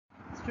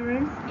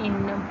students,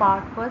 in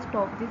part first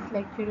of this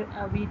lecture,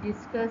 we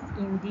discuss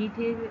in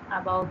detail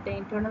about the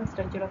internal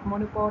structure of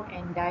monocot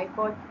and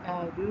dicot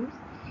roots.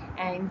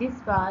 And in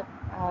this part,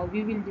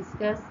 we will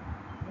discuss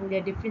the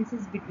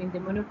differences between the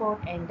monocot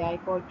and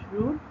dicot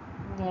root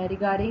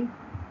regarding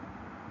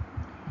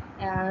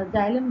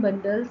xylem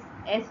bundles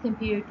as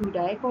compared to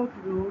dicot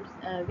roots,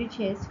 which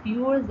has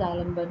fewer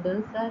xylem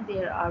bundles.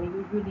 There are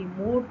usually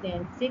more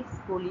than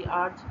 6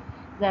 polyarch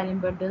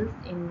xylem bundles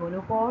in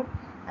monocot.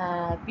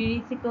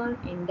 Pericycle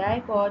in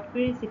dicot,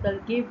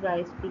 pericycle give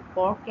rise to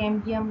cork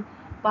cambium,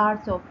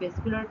 parts of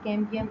vascular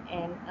cambium,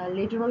 and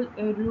lateral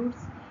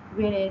roots,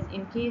 whereas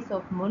in case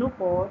of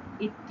monocot,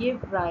 it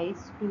gave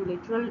rise to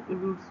lateral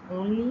roots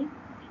only.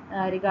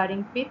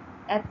 Regarding pith,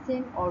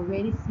 absent or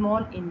very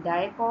small in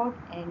dicot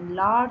and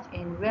large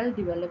and well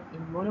developed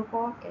in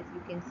monocot, as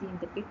you can see in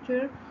the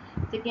picture.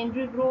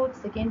 Secondary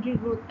growth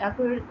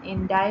occurs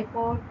in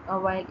dicot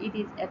while it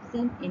is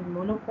absent in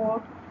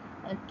monocot.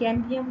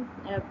 Cambium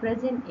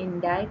present in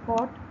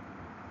dicot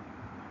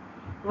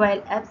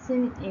while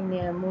absent in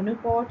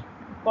monocot.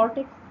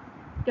 Cortex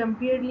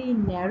comparatively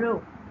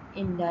narrow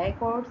in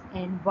dicots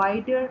and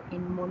wider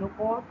in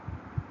monocot.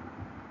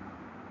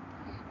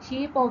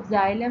 Shape of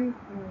xylem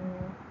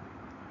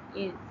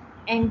is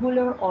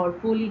angular or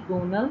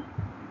polygonal,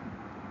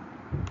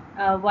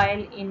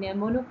 while in a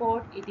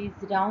monocot it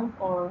is round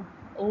or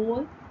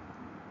oval.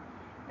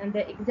 And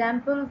the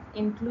examples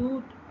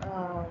include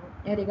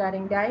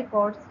regarding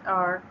dicots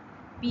are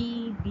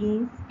pea,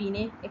 beans,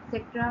 spinach,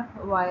 etc.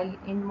 While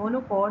in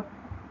monocot,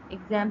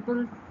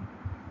 examples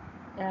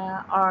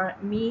are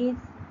maize,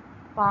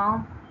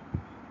 palm,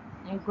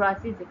 and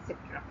grasses,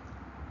 etc.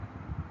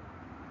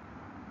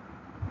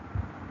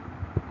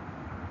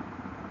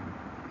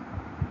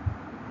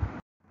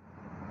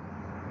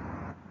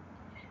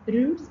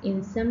 Roots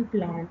in some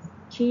plants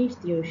change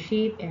their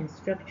shape and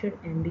structure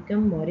and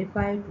become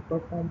modified to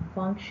perform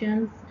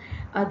functions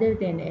other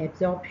than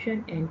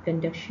absorption and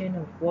conduction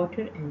of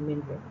water and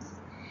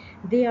minerals.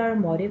 They are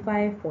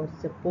modified for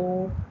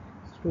support,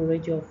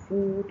 storage of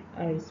food,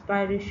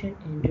 respiration,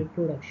 and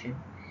reproduction.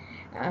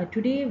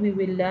 Today we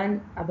will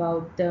learn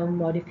about the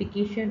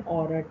modification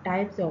or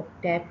types of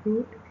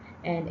taproot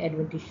and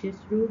adventitious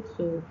root.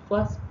 So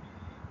first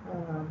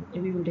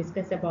we will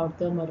discuss about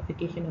the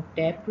modification of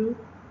taproot.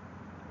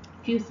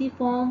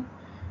 Fusiform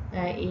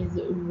is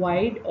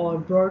wide or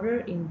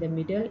broader in the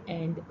middle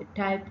and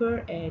taper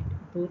at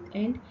both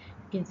ends.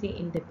 You can see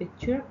in the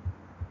picture.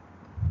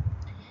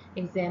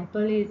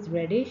 Example is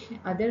radish.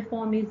 Other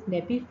form is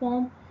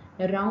napiform,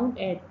 round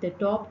at the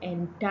top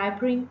and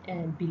tapering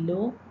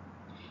below.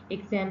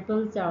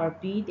 Examples are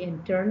beet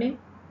and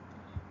turnip.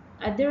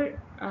 Other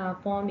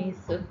form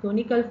is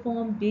conical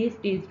form. Base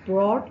is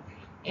broad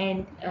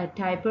and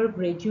taper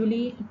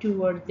gradually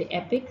towards the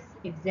apex.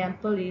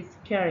 Example is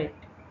carrot.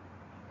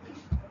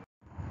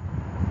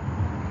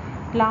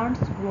 Plants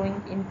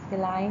growing in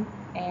saline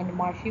and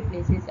marshy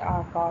places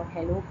are called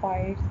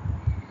halophytes.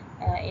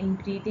 In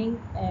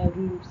breeding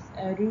roots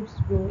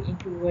grow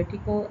into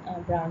vertical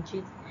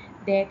branches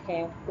that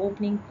have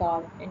opening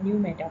called new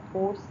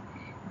metaphors.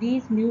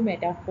 These new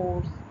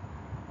metaphors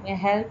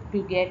help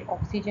to get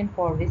oxygen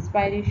for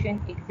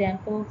respiration.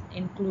 Examples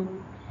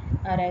include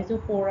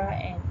rhizophora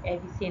and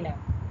avicenna.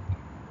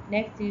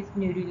 Next is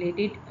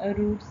nodulated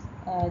roots.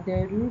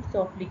 The roots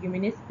of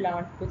leguminous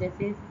plant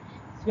possesses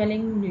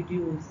swelling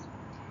nodules.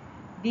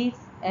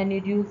 These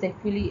nodules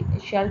actually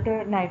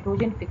shelter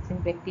nitrogen-fixing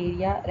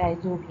bacteria,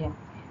 rhizobium.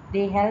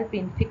 They help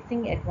in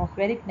fixing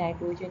atmospheric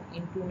nitrogen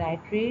into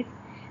nitrates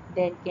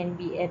that can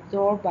be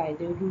absorbed by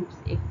the roots.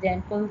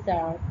 Examples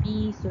are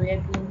pea,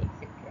 soybean,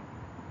 etc.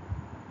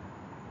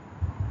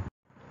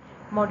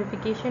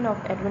 Modification of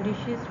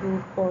adventitious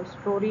root for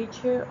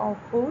storage of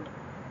food.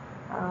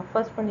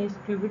 First one is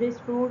tuberous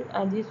root,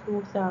 and these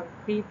roots are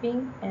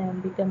creeping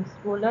and become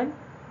swollen,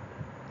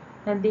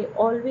 and they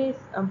always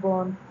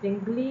born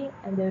singly,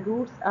 and the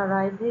roots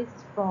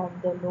arises from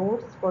the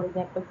nodes, for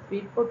example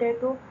sweet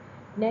potato.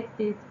 Next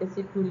is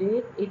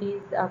fasciculate. It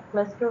is a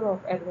cluster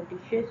of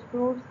adventitious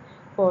roots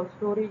for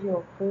storage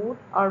of food,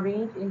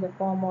 arranged in the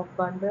form of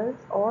bundles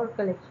or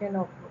collection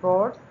of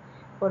rods,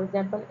 for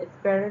example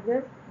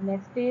asparagus.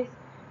 Next is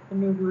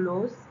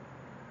nodulose.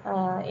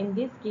 In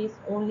this case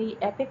only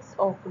apex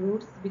of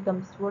roots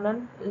become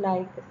swollen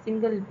like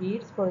single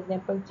beads, for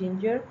example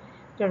ginger,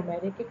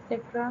 turmeric,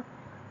 etc.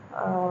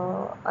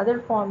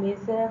 Other form is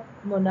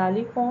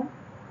monaliform,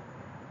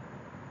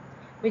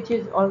 which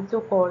is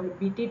also called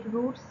beeted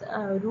roots.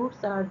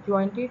 Roots are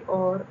jointed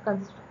or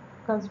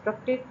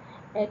constructed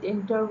at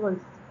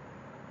intervals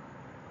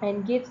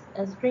and gives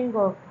a string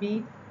of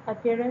beads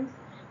appearance,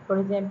 for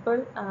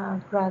example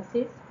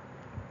grasses.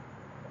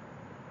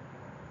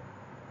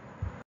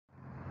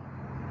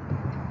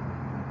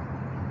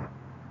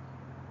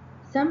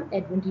 Some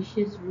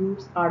adventitious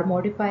roots are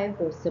modified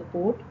for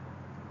support.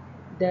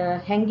 The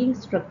hanging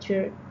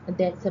structure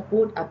that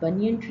support a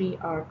banyan tree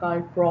are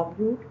called prop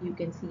root. You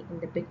can see in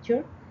the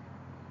picture.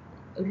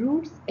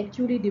 Roots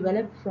actually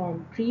develop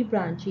from tree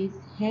branches,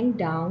 hang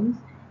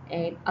down,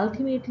 and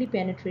ultimately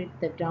penetrate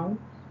the ground.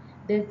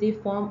 Thus, they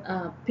form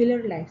a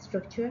pillar-like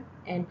structure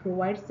and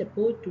provide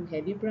support to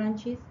heavy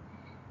branches.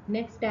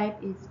 Next type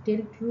is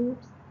tilt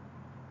roots.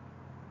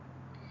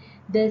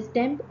 The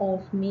stem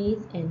of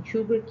maize and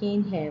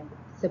sugarcane have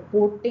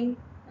supporting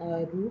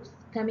roots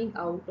coming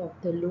out of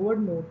the lower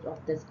nodes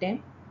of the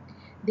stem.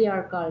 They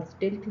are called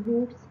stilt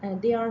roots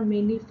and they are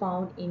mainly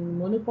found in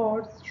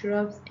monocots,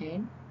 shrubs,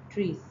 and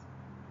trees.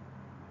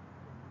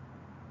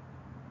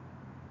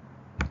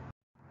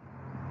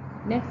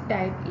 Next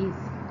type is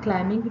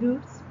climbing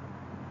roots.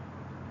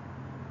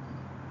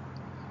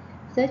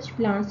 Such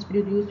plants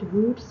produce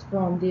roots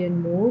from their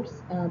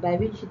nodes by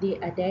which they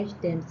attach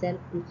themselves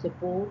to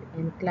support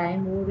and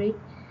climb over it.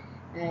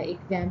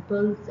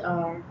 Examples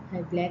are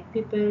black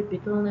pepper,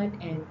 betel nut,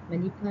 and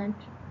money plant.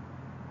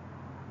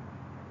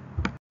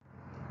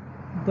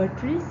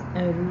 Buttress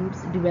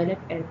roots develop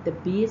at the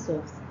base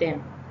of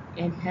stem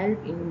and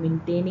help in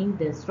maintaining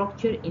the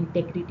structural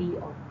integrity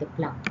of the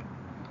plant.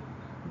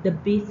 The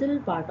basal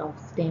part of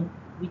stem,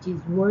 which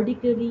is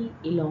vertically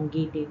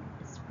elongated,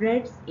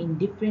 spreads in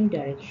different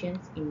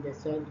directions in the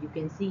soil. You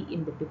can see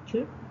in the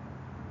picture.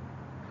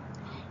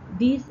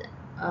 These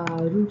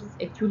roots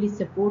actually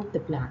support the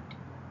plant.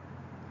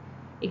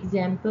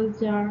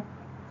 Examples are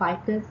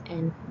ficus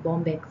and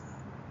bombex.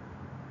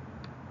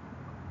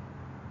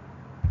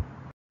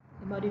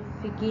 The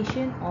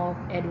modification of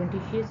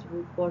adventitious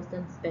root for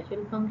some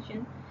special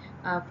function.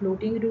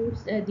 Floating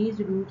roots. These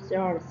roots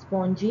are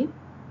spongy,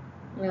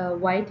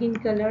 white in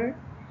color,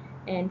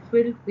 and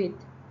filled with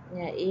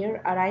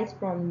air, arise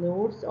from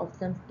nodes of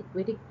some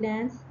aquatic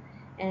plants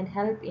and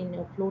help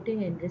in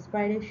floating and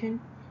respiration.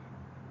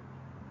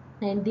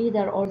 And these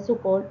are also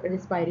called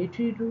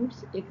respiratory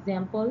roots.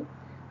 Example,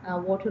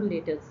 water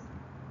lettuce.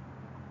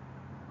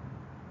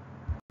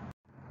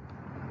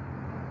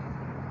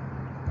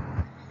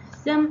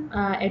 Some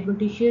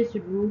adventitious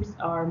roots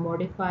are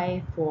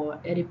modified for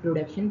a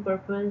reproduction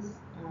purpose.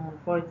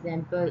 For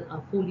example,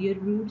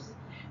 foliar roots.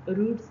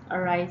 Roots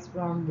arise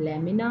from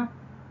lamina,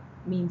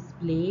 means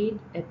blade,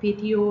 a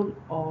petiole,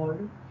 or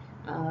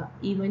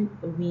even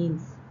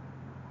veins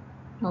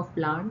of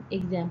plant.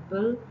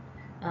 Example,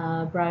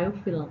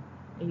 bryophyllum.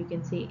 You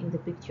can see in the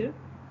picture.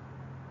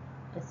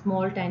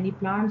 Small tiny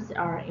plants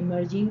are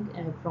emerging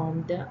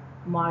from the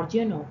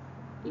margin of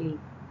leaf.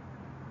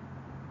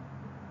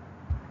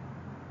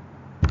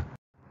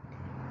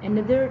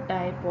 Another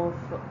type of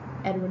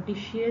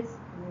adventitious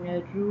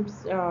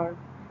roots are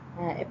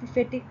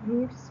epiphytic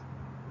roots.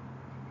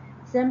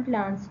 Some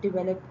plants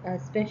develop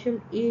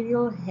special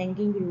aerial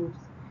hanging roots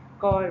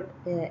called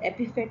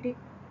epiphytic.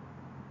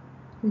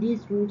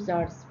 These roots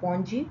are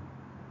spongy.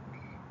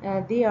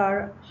 They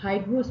are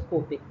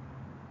hygroscopic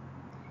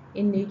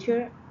in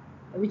nature,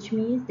 which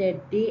means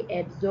that they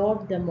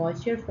absorb the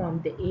moisture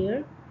from the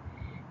air.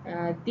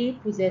 They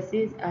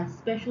possesses a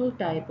special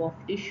type of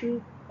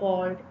tissue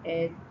called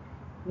as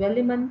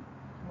velamen,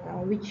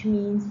 which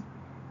means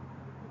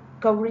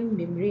covering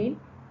membrane,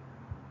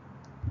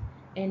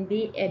 and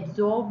they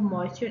absorb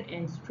moisture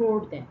and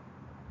store them.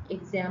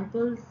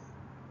 Examples,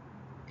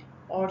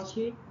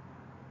 orchid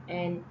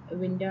and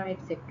window,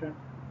 etc.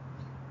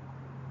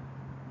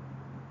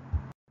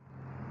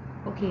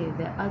 Okay,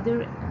 the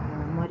other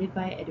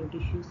modified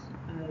adventitious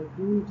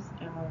roots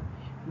are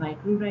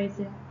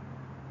mycorrhiza.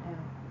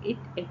 It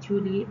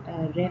actually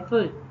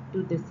referred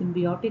to the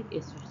symbiotic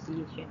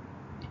association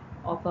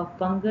of a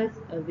fungus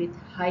with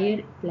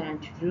higher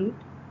plant root.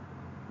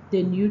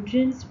 The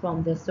nutrients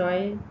from the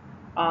soil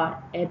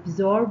are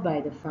absorbed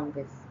by the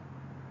fungus,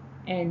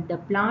 and the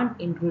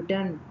plant in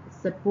return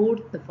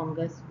supports the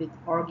fungus with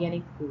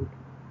organic food.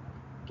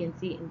 You can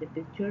see in the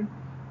picture.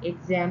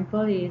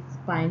 Example is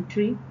pine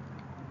tree.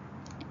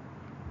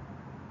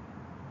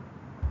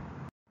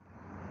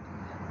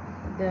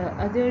 The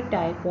other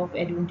type of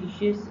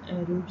adventitious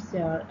roots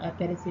are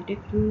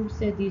parasitic roots.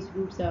 These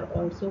roots are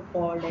also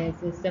called as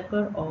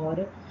sucker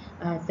or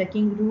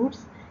sucking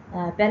roots.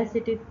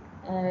 Parasitic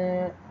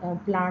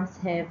plants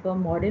have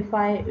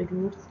modified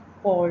roots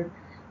called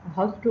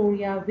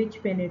haustoria,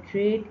 which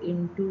penetrate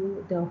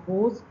into the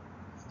host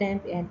stem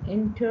and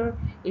enter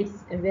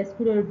its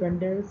vascular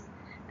bundles,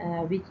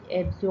 which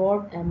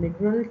absorb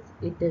minerals.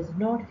 It does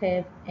not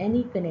have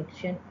any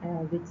connection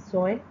with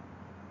soil.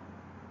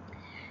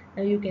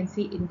 You can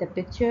see in the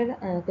picture,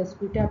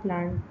 Cuscuta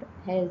plant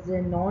has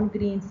a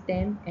non-green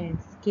stem and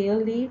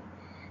scale leaf.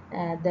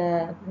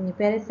 The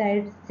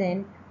parasite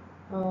send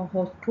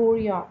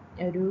Hostoria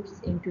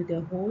roots into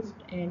the host,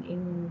 and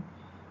in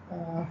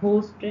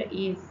host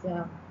is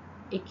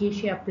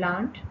acacia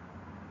plant.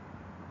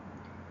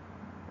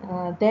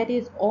 That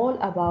is all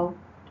about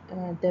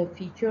the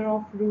feature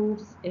of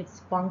roots,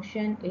 its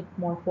function, its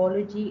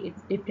morphology,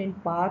 its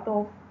different part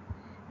of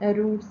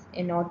roots,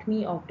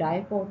 anatomy of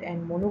dicot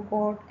and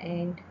monocot,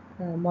 and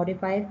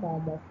modified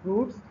form of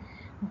roots.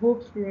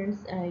 Hope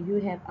students you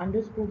have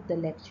understood the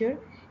lecture.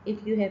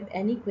 If you have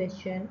any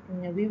question,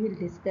 we will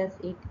discuss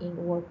it in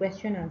our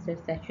question answer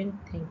session.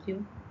 Thank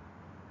you.